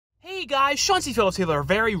Hey guys, Sean C. Phillips here with a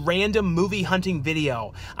very random movie hunting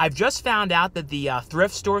video. I've just found out that the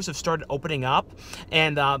thrift stores have started opening up,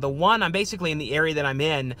 and the one, I'm basically in the area that I'm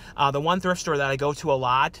in, the one thrift store that I go to a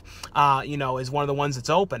lot, is one of the ones that's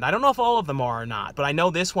open. I don't know if all of them are or not, but I know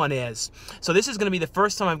this one is. So this is going to be the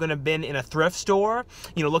first time I'm going to been in a thrift store,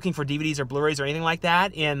 looking for DVDs or Blu-rays or anything like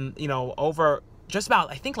that in, over just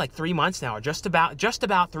about, I think, like 3 months now, or just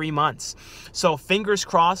about 3 months. So fingers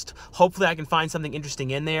crossed, hopefully I can find something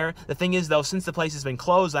interesting in there. The thing is though, since the place has been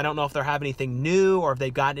closed, I don't know if they're having anything new, or if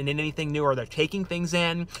they've gotten in anything new, or they're taking things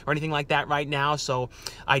in, or anything like that right now, so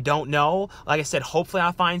I don't know. Like I said, hopefully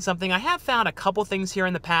I'll find something. I have found a couple things here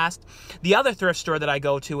in the past. The other thrift store that I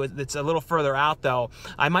go to, that's a little further out though,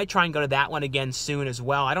 I might try and go to that one again soon as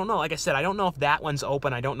well. I don't know, like I said, I don't know if that one's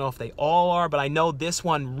open, I don't know if they all are, but I know this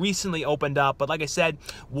one recently opened up. But like I said,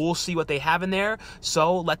 we'll see what they have in there.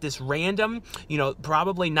 So let this random,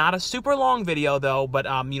 probably not a super long video though, but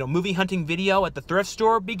movie hunting video at the thrift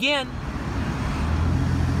store begin.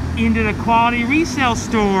 Into the quality resale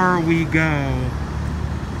store we go.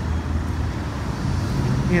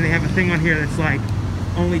 And they have a thing on here that's like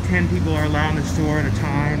only 10 people are allowed in the store at a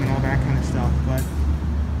time and all that kind of stuff. But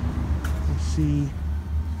let's see.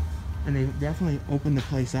 And they definitely opened the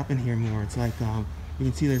place up in here more. It's like you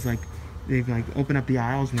can see there's like they've like opened up the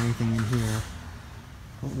aisles and everything in here.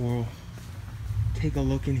 But we'll take a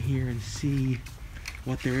look in here and see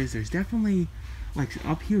what there is. There's definitely, like,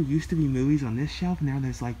 up here used to be movies on this shelf. Now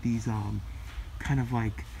there's like these kind of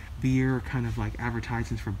like beer kind of like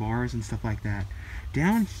advertisements for bars and stuff like that.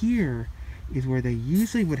 Down here is where they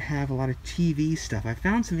usually would have a lot of TV stuff. I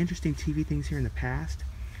found some interesting TV things here in the past,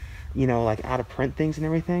 like out of print things and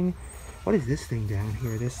everything. What is this thing down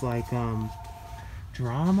here? This like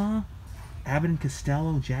drama, Abbott and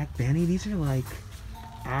Costello, Jack Benny. These are like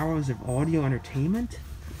hours of audio entertainment.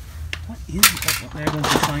 What is it?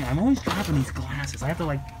 Everyone's just saying, I'm always dropping these glasses. I have to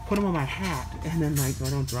like put them on my hat and then like I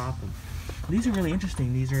don't drop them. These are really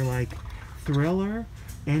interesting. These are like thriller,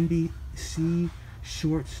 NBC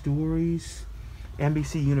short stories,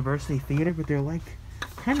 NBC University Theater, but they're like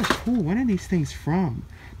kind of cool. When are these things from?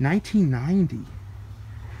 1990.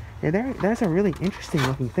 Yeah, that's a really interesting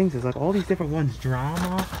looking things. There's like all these different ones.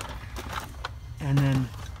 Drama. And then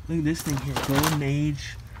look at this thing here, Golden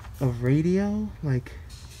Age of Radio. Like,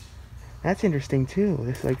 that's interesting too.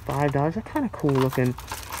 This is like $5. They're kind of cool looking,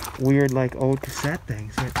 weird like old cassette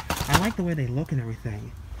things. But I like the way they look and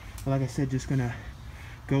everything. But like I said, just gonna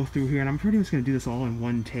go through here, and I'm pretty much gonna do this all in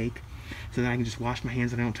one take, so that I can just wash my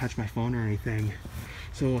hands and I don't touch my phone or anything.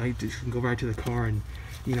 So I just can go right to the car and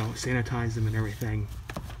sanitize them and everything.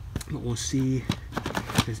 But we'll see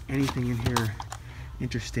if there's anything in here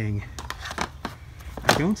interesting.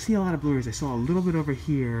 I don't see a lot of Blu-rays. I saw a little bit over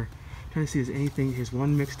here. I'm trying to see if there's anything. Here's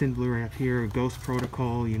one mixed in Blu-ray up here. Ghost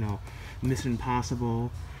Protocol, Mission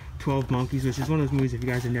Impossible, 12 Monkeys, which is one of those movies if you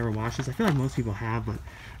guys have never watched this. I feel like most people have, but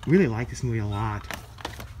really like this movie a lot.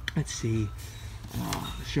 Let's see.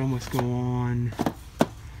 The Show Must Go On.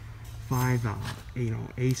 5,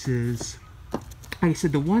 Aces. Like I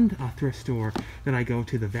said, the one thrift store that I go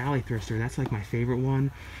to, the Valley Thrift Store, that's like my favorite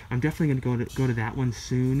one. I'm definitely going to go to that one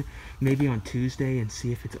soon, maybe on Tuesday, and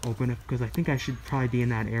see if it's open, because I think I should probably be in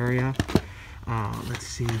that area. Let's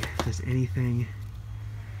see if there's anything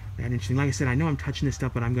that interesting. Like I said, I know I'm touching this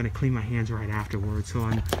stuff, but I'm going to clean my hands right afterwards, so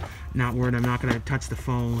I'm not worried. I'm not going to touch the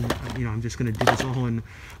phone. I'm just going to do this all in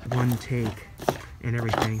one take and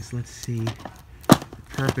everything. So let's see.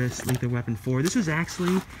 Purpose, Lethal Weapon 4. This was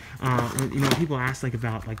actually, people ask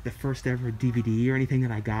about the first ever DVD or anything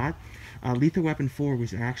that I got. Lethal Weapon 4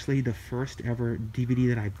 was actually the first ever DVD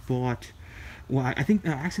that I bought. Well, I think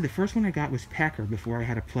actually the first one I got was Pecker before I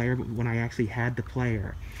had a player, but when I actually had the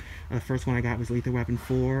player. The first one I got was Lethal Weapon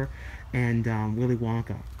 4 and Willy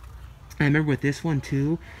Wonka. I remember with this one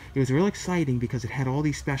too, it was real exciting because it had all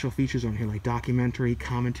these special features on here, like documentary,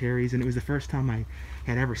 commentaries, and it was the first time I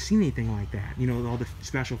had ever seen anything like that, all the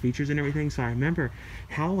special features and everything. So I remember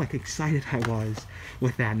how excited I was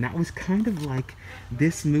with that, and that was kind of like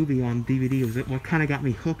this movie on DVD. It was what kind of got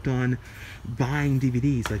me hooked on buying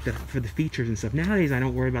DVDs, for the features and stuff. Nowadays I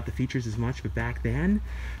don't worry about the features as much, but back then,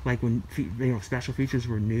 like when special features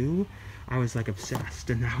were new, I was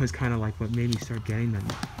obsessed, and that was kind of what made me start getting them.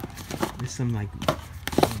 There's some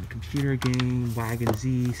computer game, Wagons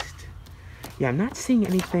East. Yeah, I'm not seeing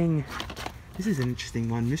anything. This is an interesting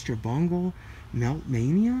one. Mr. Bungle, Melt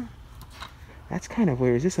Mania. That's kind of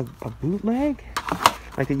weird. Is this a bootleg?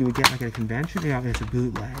 Like that you would get at a convention? Yeah, it's a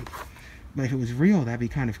bootleg. But if it was real, that'd be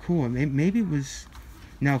kind of cool. Maybe it was.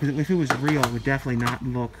 No, because if it was real, it would definitely not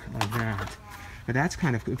look like that. But that's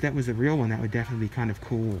kind of. If that was a real one, that would definitely be kind of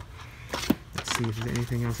cool. Let's Let's see if there's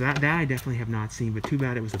anything else. That I definitely have not seen, but too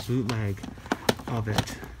bad it was a bootleg of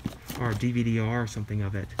it, or a DVD-R or something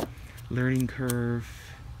of it. Learning Curve.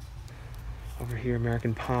 Over here,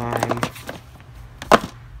 American Pie.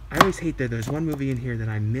 I always hate that there's one movie in here that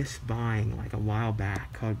I missed buying like a while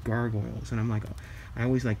back called Gargoyles, and I'm like, I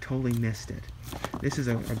always like totally missed it. This is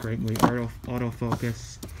a great movie.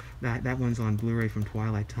 Autofocus. That one's on Blu-ray from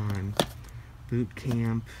Twilight Time. Boot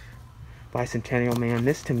Camp. Bicentennial Man.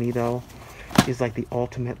 This to me though is like the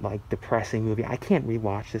ultimate like depressing movie. I can't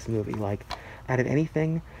rewatch this movie. Like out of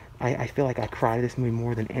anything, I feel like I cried at this movie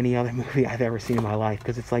more than any other movie I've ever seen in my life,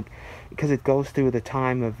 because it's like, because it goes through the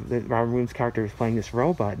time of Robin Williams' character is playing this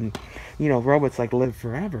robot, and you know, robots like live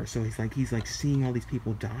forever, so he's like seeing all these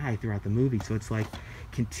people die throughout the movie, so it's like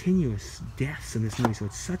continuous deaths in this movie, so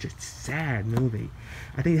it's such a sad movie.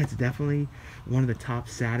 I think that's definitely one of the top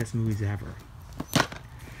saddest movies ever.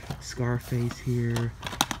 Scarface here,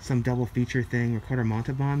 some double feature thing, Ricardo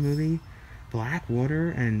Montalban movie,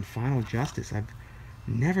 Blackwater and Final Justice. I've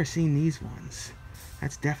never seen these ones.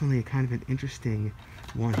 That's definitely a kind of an interesting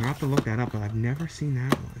one. I'll have to look that up, but I've never seen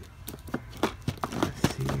that one.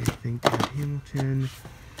 Let's see, I think Hamilton,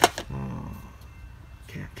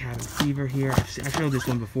 Cabin Fever here. I've showed this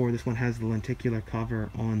one before. This one has the lenticular cover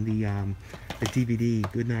on the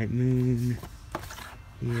DVD. Goodnight Moon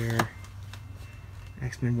here.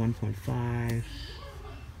 X-Men 1.5.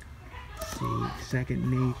 Let's see, Second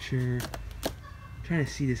Nature. Trying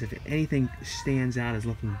to see this if anything stands out as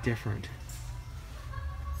looking different.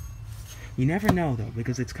 You never know though,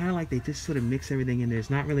 because it's kind of like they just sort of mix everything in. There's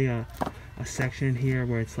not really a section here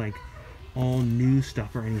where it's like all new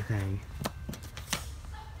stuff or anything.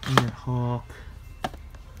 Under Hawk.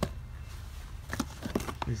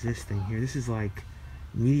 What is this thing here? This is like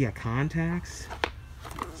Media Contacts.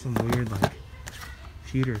 Some weird like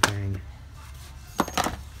computer thing.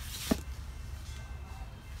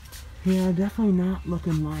 Yeah, definitely not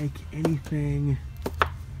looking like anything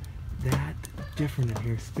that different in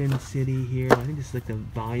here. Spin City here. I think this is like the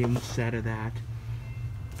volume set of that.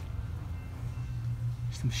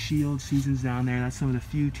 Some S.H.I.E.L.D. seasons down there. That's some of the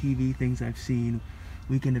few TV things I've seen.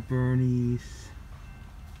 Weekend at Bernie's.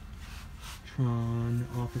 Tron,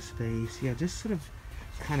 Office Space. Yeah, just sort of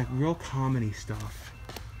kind of real comedy stuff.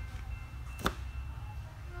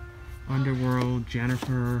 Underworld,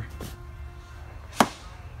 Jennifer.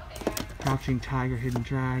 Crouching Tiger, Hidden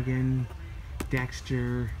Dragon,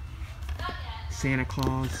 Dexter, Santa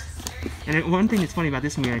Claus. And one thing that's funny about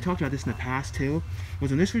this movie, and I talked about this in the past too,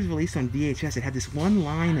 was when this was released on VHS, it had this one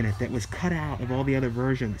line in it that was cut out of all the other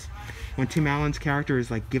versions. When Tim Allen's character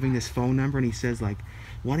is like giving this phone number and he says like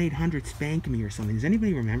 1-800-SPANK-ME or something. Does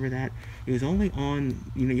anybody remember that? It was only on,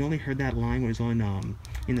 you know, you only heard that line when it was on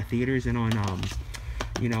in the theaters and on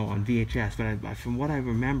you know, on VHS, but from what I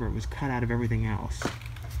remember, it was cut out of everything else.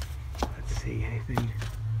 Let's see,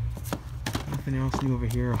 nothing else new over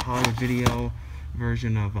here. A Hollywood Video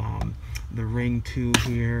version of The Ring 2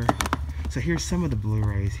 here. So here's some of the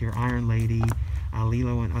Blu-rays here. Iron Lady,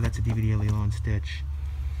 Lilo and, oh, that's a DVD of Lilo and Stitch.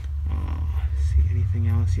 Let's see, anything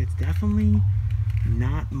else? Yeah, it's definitely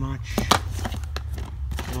not much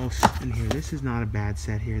else in here. This is not a bad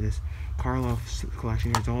set here. This Karloff's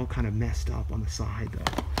collection here, it's all kind of messed up on the side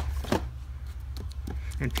though.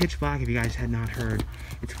 And Pitch Black, if you guys had not heard,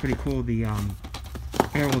 it's pretty cool. The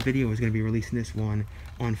Arrow Video is going to be releasing this one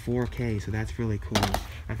on 4K, so that's really cool.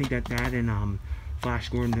 I think that and Flash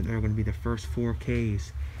Gordon, they're going to be the first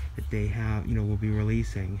 4Ks that they have, you know, will be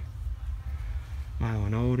releasing. Milo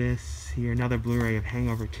and Otis here, another Blu-ray of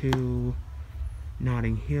Hangover 2,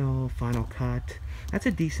 Notting Hill, Final Cut. That's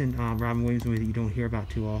a decent Robin Williams movie that you don't hear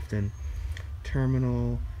about too often.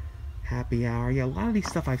 Terminal, Happy Hour. Yeah, a lot of these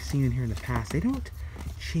stuff I've seen in here in the past. They don't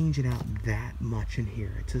change it out that much in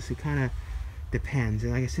here. It's just, it kind of depends.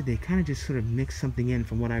 And like I said, they kind of just sort of mix something in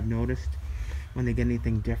from what I've noticed when they get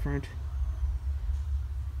anything different.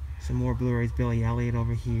 Some more Blu-rays. Billy Elliot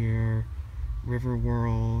over here. River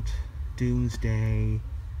World. Doomsday.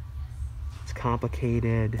 It's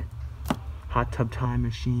Complicated. Hot Tub Time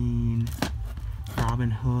Machine.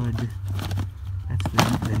 Robin Hood.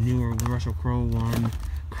 That's the newer Russell Crowe one.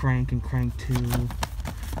 Crank and Crank 2.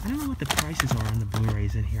 I don't know what the prices are on the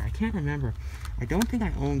Blu-rays in here. I can't remember. I don't think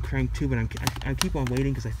I own Crank 2, but I keep on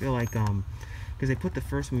waiting because I feel like, because they put the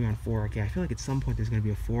first movie on 4K. I feel like at some point there's going to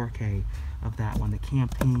be a 4K of that one. The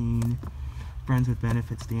Campaign, Friends with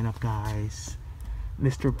Benefits, Stand Up Guys,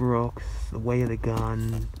 Mr. Brooks, The Way of the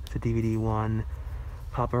Gun, it's a DVD one,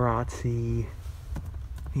 Paparazzi,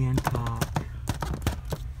 Hancock.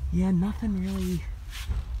 Yeah, nothing really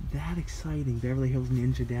that exciting. Beverly Hills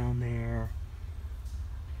Ninja down there.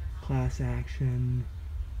 Class Action.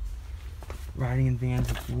 Riding in Vans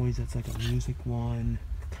with Boys, that's like a music one,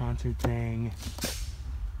 concert thing.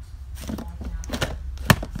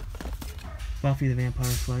 Buffy the Vampire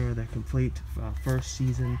Slayer, the complete first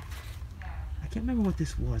season. I can't remember what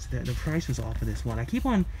this was. The price was off of this one. I keep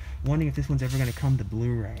on wondering if this one's ever going to come to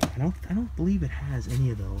Blu-ray. I don't believe it has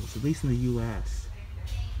any of those, at least in the U.S.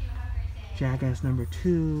 Jackass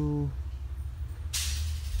 #2.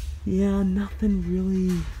 Yeah, nothing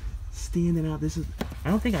really standing out. I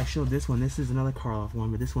don't think I showed this one. This is another Karloff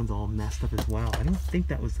one, but this one's all messed up as well. I don't think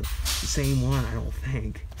that was the same one, I don't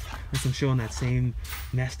think. Unless I'm showing that same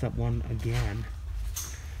messed up one again.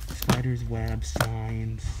 Spider's Web,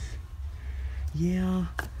 Signs. Yeah,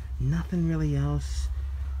 nothing really else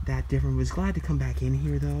that different. Was glad to come back in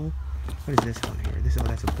here though. What is this one here? Oh,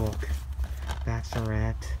 that's a book.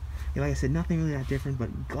 Bachelorette. Yeah, like I said, nothing really that different,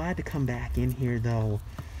 but glad to come back in here though,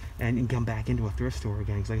 and come back into a thrift store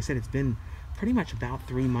again. Because like I said, it's been pretty much about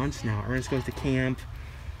 3 months now. Ernest Goes to Camp.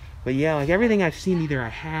 But yeah, like everything I've seen, either I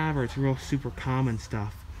have or it's real super common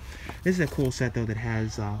stuff. This is a cool set though that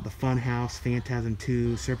has the Funhouse, Phantasm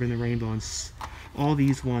 2, Serpent in the Rainbow, and all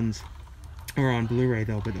these ones are on Blu-ray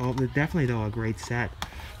though. But definitely though a great set.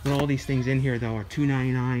 But all these things in here though are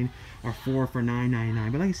 $2.99 or 4 for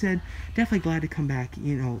 $9.99. But like I said, definitely glad to come back,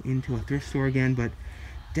 you know, into a thrift store again. But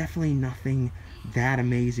definitely nothing that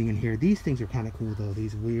amazing in here. These things are kind of cool though.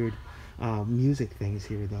 These weird music things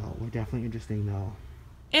here though were definitely interesting though.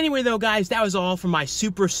 Anyway, though, guys, that was all from my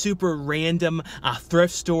super random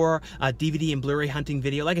thrift store DVD and Blu-ray hunting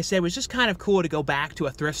video. Like I said, it was just kind of cool to go back to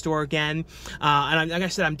a thrift store again. And like I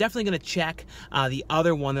said, I'm definitely going to check the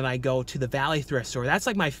other one that I go to, the Valley Thrift Store. That's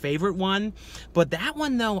like my favorite one. But that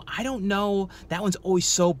one, though, I don't know. That one's always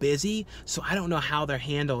so busy, so I don't know how they're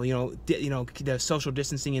handled. You know, the social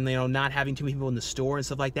distancing and, you know, not having too many people in the store and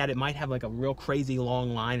stuff like that. It might have like a real crazy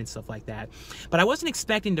long line and stuff like that. But I wasn't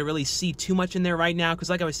expecting to really see too much in there right now, because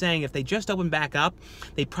like I was saying, if they just opened back up,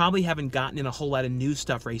 they probably haven't gotten in a whole lot of new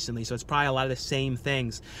stuff recently, so it's probably a lot of the same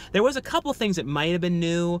things. There was a couple things that might have been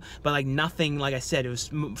new, but like nothing, like I said, it was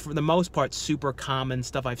for the most part super common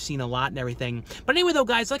stuff I've seen a lot and everything. But anyway though,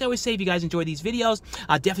 guys, like I always say, if you guys enjoy these videos,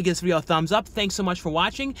 definitely give this video a thumbs up. Thanks so much for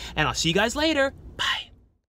watching, and I'll see you guys later. Bye.